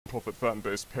non-profit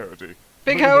fan-based parody.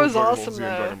 Big Ho is awesome,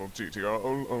 though. Dragon Ball GT are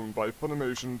all owned by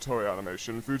Funimation, Toei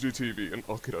Animation, Fuji TV, and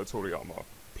Akira Toriyama.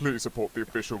 Please support the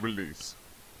official release.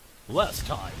 Last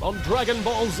time on Dragon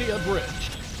Ball Z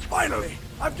Abridged. Finally!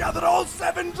 I've gathered all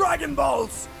 7 Dragon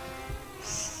Balls!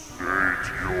 State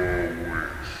your wish.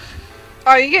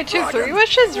 Oh, you get 3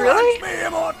 wishes? Really?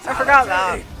 I forgot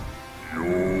that. Your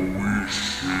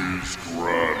wish is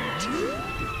granted.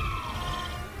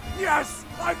 Yes!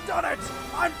 I've done it!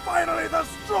 I'm finally the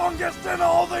strongest in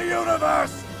all the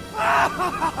universe!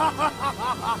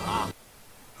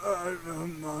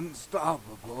 I'm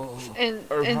unstoppable. And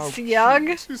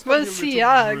Siag? What is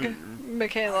Siag,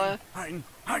 Michaela? Hein.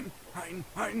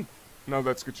 Now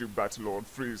let's get you back to Lord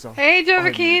Frieza. Hey,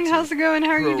 Dovahkiin, how's it going?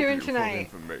 How are you doing For tonight?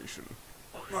 information.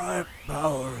 My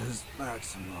power is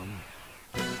maximum.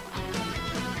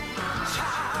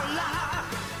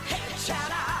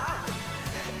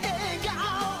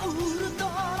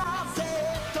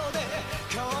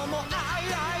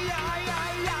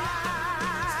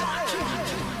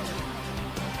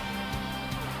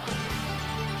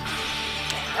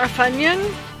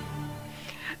 Arthunian?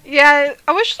 Yeah,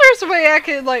 I wish there was a way I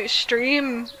could, like,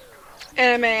 stream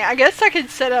anime. I guess I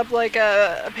could set up, like,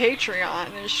 a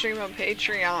Patreon and stream on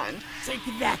Patreon. Take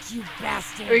that, you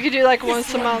bastard! We could do, like,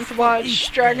 once a month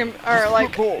watch Dragon, or,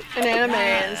 like, an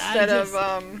anime instead of,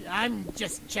 I'm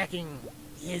just checking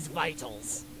his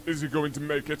vitals. Is he going to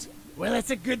make it? Well,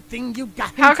 it's a good thing you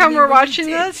got him. How come to me we're when you watching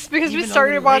did, this? Because we even a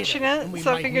started little watching later, it, and we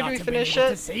so I might figured not we'd have been finish able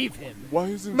to it. save him. Why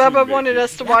isn't Bubba he wanted naked?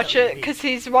 us to watch it because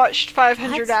he's watched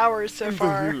 500 hours so In the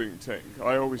far. healing tank,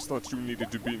 I always thought you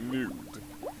needed to be nude.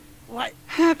 What?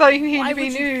 I thought you needed Why to be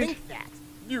would you nude. think that?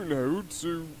 You know,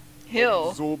 to Heal.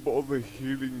 absorb all the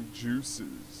healing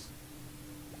juices.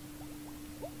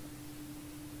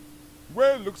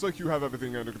 Well, looks like you have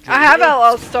everything under control. I have here.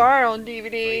 Outlaw Star on Freaks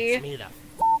DVD. me the f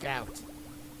out.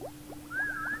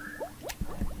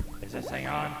 Is this thing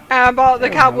on? I bought the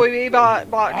Cowboy Bebop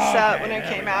box set when it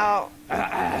came out.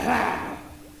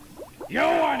 You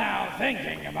are now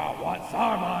thinking about what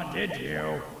Sarmon did to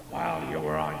you while you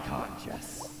were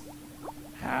unconscious.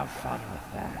 Have fun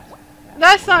with that.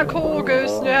 That's not cool,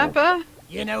 Ghost Nappa.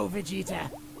 You know, Vegeta,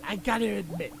 I gotta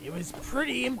admit, it was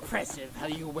pretty impressive how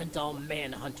you went all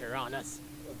manhunter on us.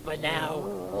 But now,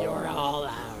 you're all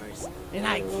ours, and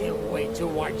I can't wait to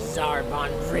watch Zarbon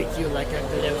break you like a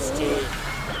glow stick.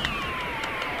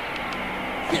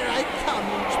 Here I come,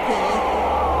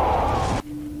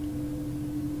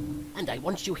 HP. And I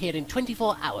want you here in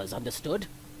 24 hours, understood?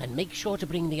 And make sure to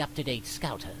bring the up-to-date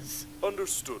scouters.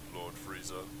 Understood, Lord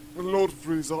Frieza. Lord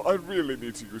Frieza, I really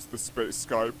need to use the space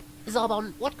Skype.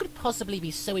 Zarbon, what could possibly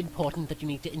be so important that you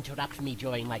need to interrupt me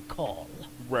during my call?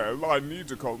 Well, I need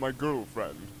to call my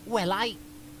girlfriend. Well, I'll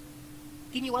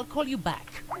call you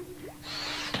back.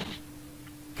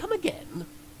 Come again?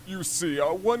 You see,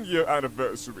 our 1-year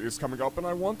anniversary is coming up, and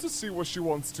I want to see where she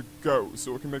wants to go,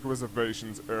 so I can make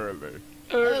reservations early.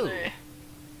 Early.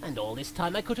 And all this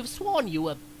time I could have sworn you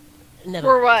were... Never.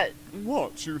 For what?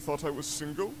 What, you thought I was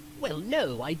single? Well,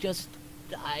 no, I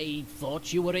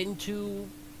thought you were into...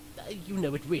 you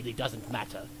know, it really doesn't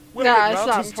matter. Well, Nah, it it's not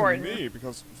matters important. to me,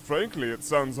 because frankly, it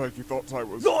sounds like you thought I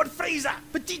was... Lord Frieza!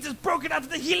 Vegeta's broken out of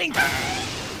the healing tank!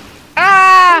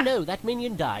 Ah! Oh no, that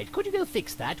minion died. Could you go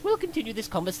fix that? We'll continue this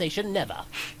conversation never.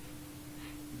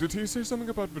 Did he say something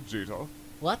about Vegeta?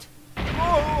 What?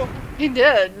 Oh! He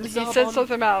did. He Zarbon, said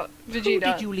something about Who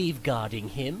Vegeta. did you leave guarding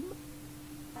him?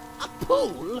 A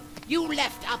pool? You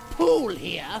left a pool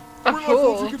here? A Well, I thought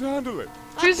fool. he could handle it.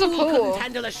 Who's a pool? fool? Couldn't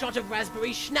handle a shot of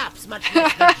raspberry schnapps, much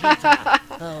less Vegeta.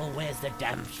 Oh, where's the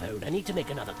damn phone? I need to make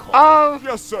another call. Oh,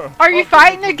 Yes, sir. are you I'll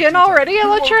fighting go to again Vegeta. already, You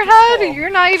Electra won't Head? fall. You're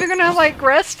not even gonna, like,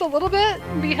 rest a little bit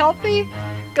and be healthy?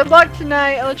 Good luck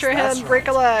tonight, Electra Head, and break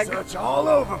a leg. Search all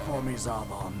over for me,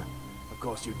 Zarbon. Of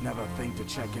course, you'd never think to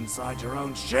check inside your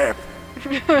own ship.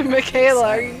 Michaela,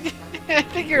 are you... I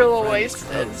think you're a little Friends wasted.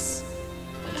 close,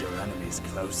 and your enemies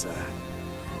closer.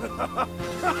 Lord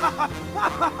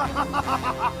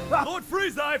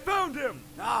Frieza, I found him!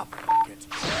 Ah, f*** it.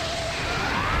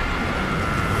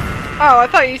 Oh, I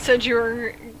thought you said you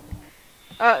were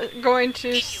going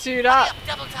to suit up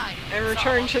and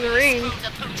return to the ring.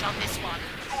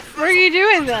 What are you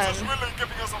doing then? Really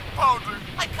giving us a pounding.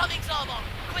 I'm coming, Zarbon!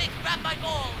 Quick, grab my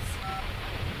balls!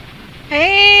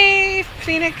 Hey,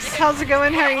 Phoenix, how's it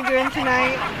going? How are you doing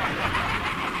tonight?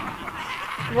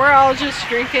 We're all just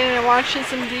drinking and watching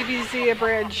some DBZ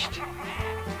Abridged.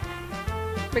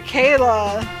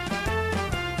 Michaela.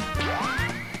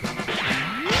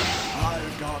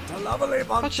 I've got a lovely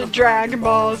Bunch of Dragon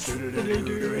Balls. Here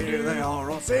they are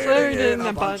all Sitting sitting in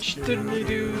a bunch.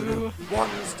 Doodly-doo. One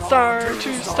Star,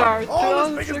 2-star, all as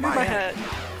throw big as through my my head.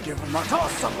 head. Give him a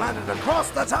toss, I've landed across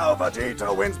the tower.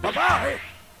 Vegeta wins. Bye-bye.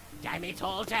 Damn it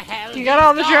all to hell. You got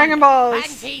all the he's Dragon gone, Balls.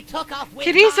 And he took off with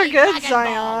Kitties my are good, Dragon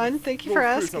Zion. Balls. Thank you for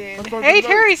Frieza, asking. I found Hey, a note.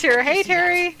 Terry's here. Hey, You see that?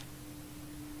 Terry.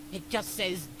 It just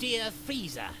says Dear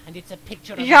Frieza, and it's a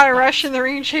picture You of gotta a rush in the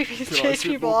ring, chase Can I chase see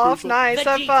people more, off. Frieza? Nice,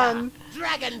 have Vegeta, fun.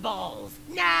 Dragon Balls,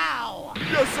 now!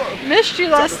 Yes, sir. Missed you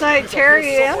last night, Frieza, Terry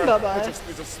he's and somewhere. I Bubba. just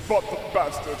need to spot the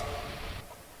bastard.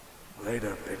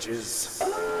 Later, bitches.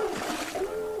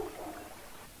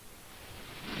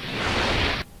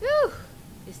 Whew!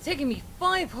 It's taken me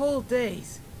 5 whole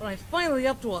days, but I'm finally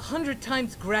up to 100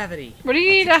 times gravity. What do you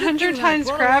need It's a good 100 thing I times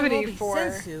brought along all gravity these for?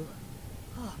 sensu.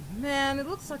 Oh man, it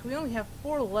looks like we only have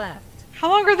 4 left. How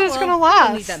long are those Well, gonna I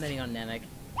don't need that last? many on Namek.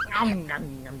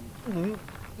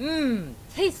 Mmm,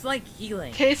 tastes like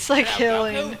healing. Tastes like Hello,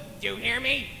 healing. Goku? Do you hear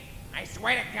me? I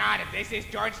swear to God, if this is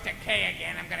George Takei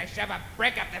again, I'm gonna shove a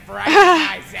brick up the Verizon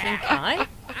guy's ass. Kai?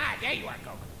 Ah, there you are,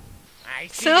 Goku. I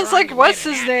see Sounds you're on like your what's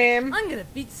way to his Namek. name? I'm gonna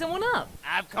beat someone up.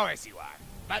 Of course you are.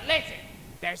 But listen,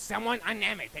 there's someone on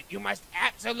Namek that you must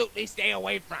absolutely stay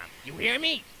away from. You hear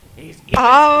me? He's even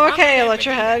Oh, stronger okay, than Electrohead,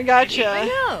 Vegeta, and gotcha. I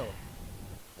know.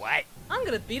 What? I'm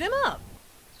gonna beat him up.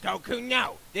 Goku,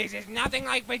 no. This is nothing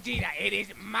like Vegeta. It is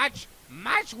much,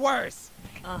 much worse.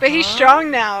 But he's strong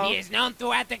now. He is known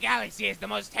throughout the galaxy as the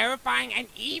most terrifying and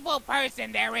evil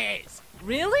person there is.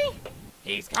 Really?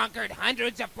 He's conquered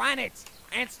hundreds of planets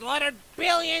and slaughtered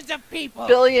billions of people.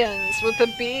 Billions with a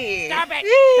B. Stop it!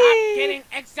 Yee. Stop getting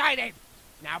excited!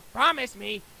 Now promise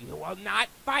me you will not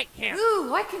fight him.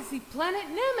 Ooh, I can see Planet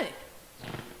Namek.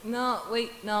 No,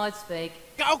 wait, no, it's fake.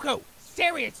 Goku,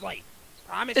 seriously.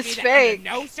 Promise It's me that fake. under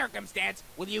no circumstance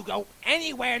will you go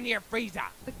anywhere near Frieza.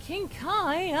 But King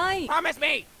Kai, Promise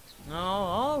me! Oh,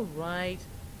 all right.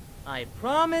 I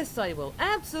promise I will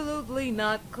absolutely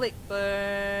not click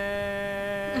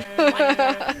burn.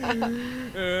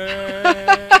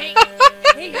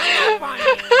 He hung up on me.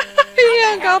 He How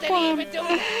hung the hell up did on he him. even do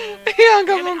that? He hung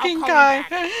Damn up it, on I'll King call him Kai.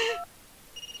 back.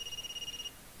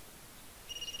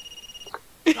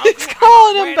 He's Goku, I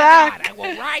calling swear him to back. God, I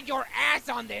will ride your ass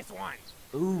on this one.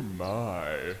 Oh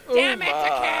my. Damn it, Oh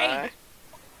Takei. my.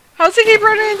 How's he keep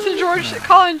running into George,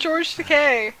 calling George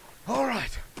Takei? All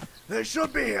right. They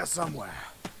should be here somewhere.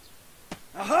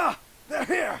 Aha! They're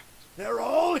here. They're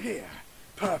all here.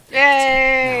 Perfect. Now I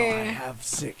Yay! have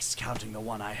 6, counting the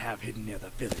one I have hidden near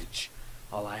the village.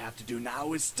 All I have to do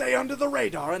now is stay under the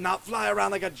radar and not fly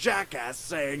around like a jackass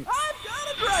saying, I've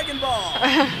got a Dragon Ball!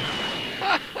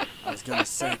 I was gonna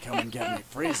say come and get me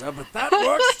Frieza, but that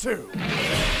works too.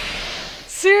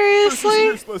 This is Seriously?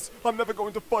 useless. I'm never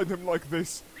going to find him like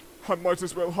this. I might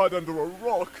as well hide under a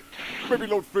rock. Maybe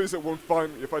Lord Frieza won't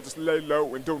find me if I just lay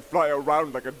low and don't fly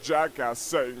around like a jackass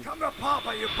saying, Come to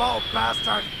Papa, you bald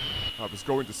bastard! I was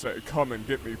going to say, come and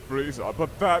get me Frieza,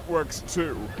 but that works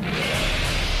too.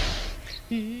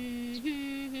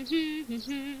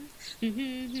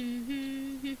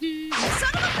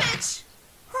 Son of a bitch!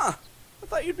 Huh. I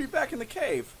thought you'd be back in the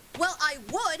cave. Well, I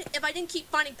would if I didn't keep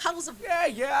finding puddles of.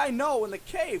 Yeah, I know, in the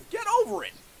cave. Get over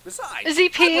it. Besides, Is he I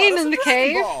brought peeing us in a the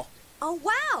Dragon cave? Ball. Oh,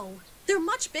 wow! They're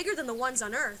much bigger than the ones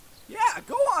on Earth. Yeah,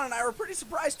 Gohan and I were pretty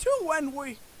surprised too when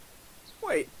we...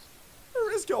 Wait,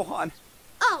 where is Gohan?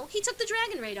 Oh, he took the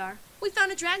Dragon Radar. We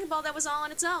found a Dragon Ball that was all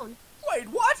on its own. Wait,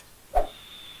 what?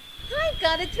 I've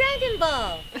got a Dragon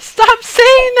Ball. Stop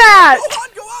saying that!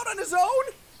 Gohan go out on his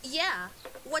own? Yeah.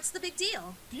 What's the big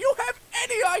deal? Do you have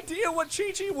any idea what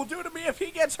Chi-Chi will do to me if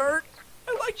he gets hurt?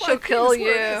 I like my She'll kill penis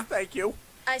where it you. is, thank you.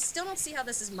 I still don't see how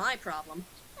this is my problem.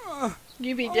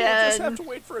 You be We'll just have dead. to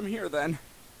wait for him here then.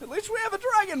 At least we have a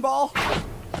Dragon Ball.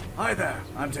 Hi there.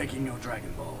 I'm taking your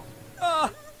Dragon Ball.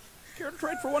 Care to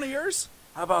trade for one of yours?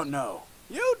 How about no?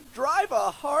 You drive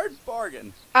a hard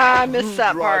bargain. I missed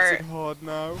that Drives part. it hard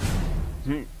now.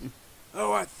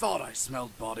 Oh, I thought I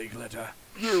smelled body glitter.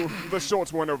 You, the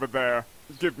short one over there.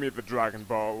 Give me the Dragon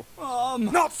Ball.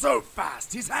 Not so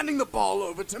fast. He's handing the ball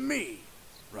over to me.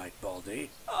 Right, Baldy?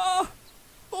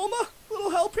 Bulma, little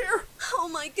help here? Oh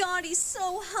my god, he's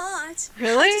so hot. I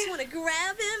Really? just want to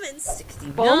grab him and.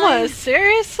 69, Bulma,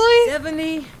 seriously?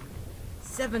 70,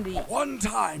 70. One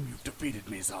time you've defeated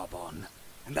me, Zarbon.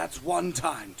 And that's one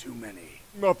time too many.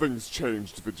 Nothing's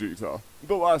changed, Vegeta.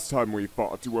 The last time we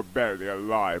fought, you were barely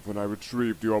alive when I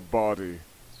retrieved your body.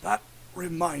 That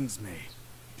reminds me.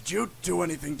 Did you do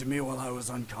anything to me while I was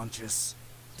unconscious?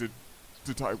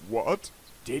 Did I what?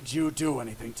 Did you do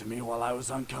anything to me while I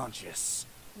was unconscious?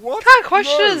 What kind of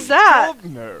question No, is that?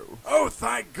 God, no. Oh,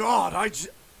 thank God!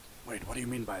 Wait, what do you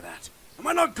mean by that? Am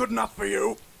I not good enough for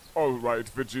you? Alright,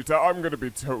 Vegeta, I'm gonna be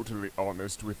totally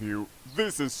honest with you.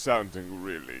 This is sounding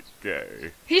really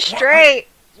gay. He's straight.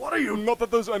 What are you? Not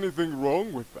that there's anything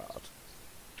wrong with that.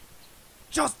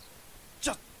 Just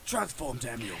transform,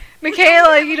 damn you.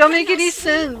 Michaela, you don't make any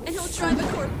sense. And he'll drive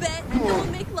a Corvette and he'll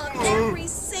make love every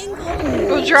single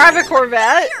He'll drive a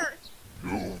Corvette?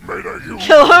 You've made a huge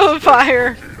Kill him with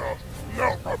fire. Vegeta.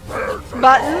 Now prepare to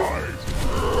Button?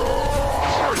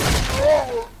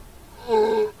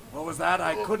 What was that?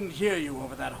 I couldn't hear you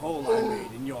over that hole I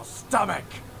made in your stomach.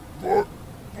 But,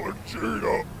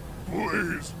 Vegeta,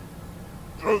 please.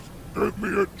 Just give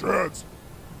me a chance.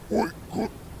 We could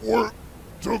work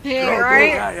together. Yeah,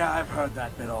 right? Yeah, I've heard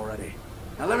that bit already.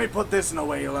 Now let me put this in a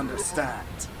way you'll understand.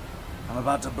 I'm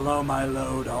about to blow my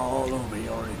load all over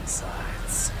your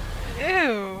insides.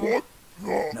 Ew. What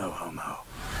the? No homo.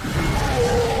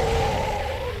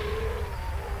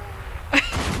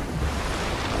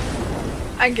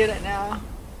 I get it now.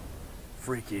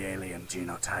 Freaky alien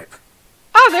genotype.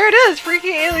 Oh, there it is! Freaky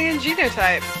alien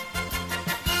genotype.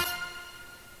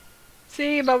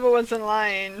 See, Bubba wasn't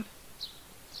lying.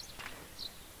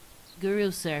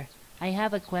 Guru, sir, I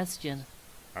have a question.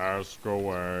 Ask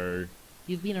away.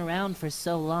 You've been around for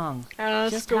so long.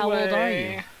 Ask Just how old are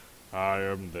away. you? I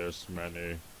am this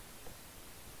many.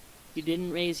 You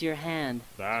didn't raise your hand.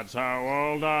 That's how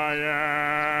old I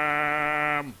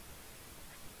am.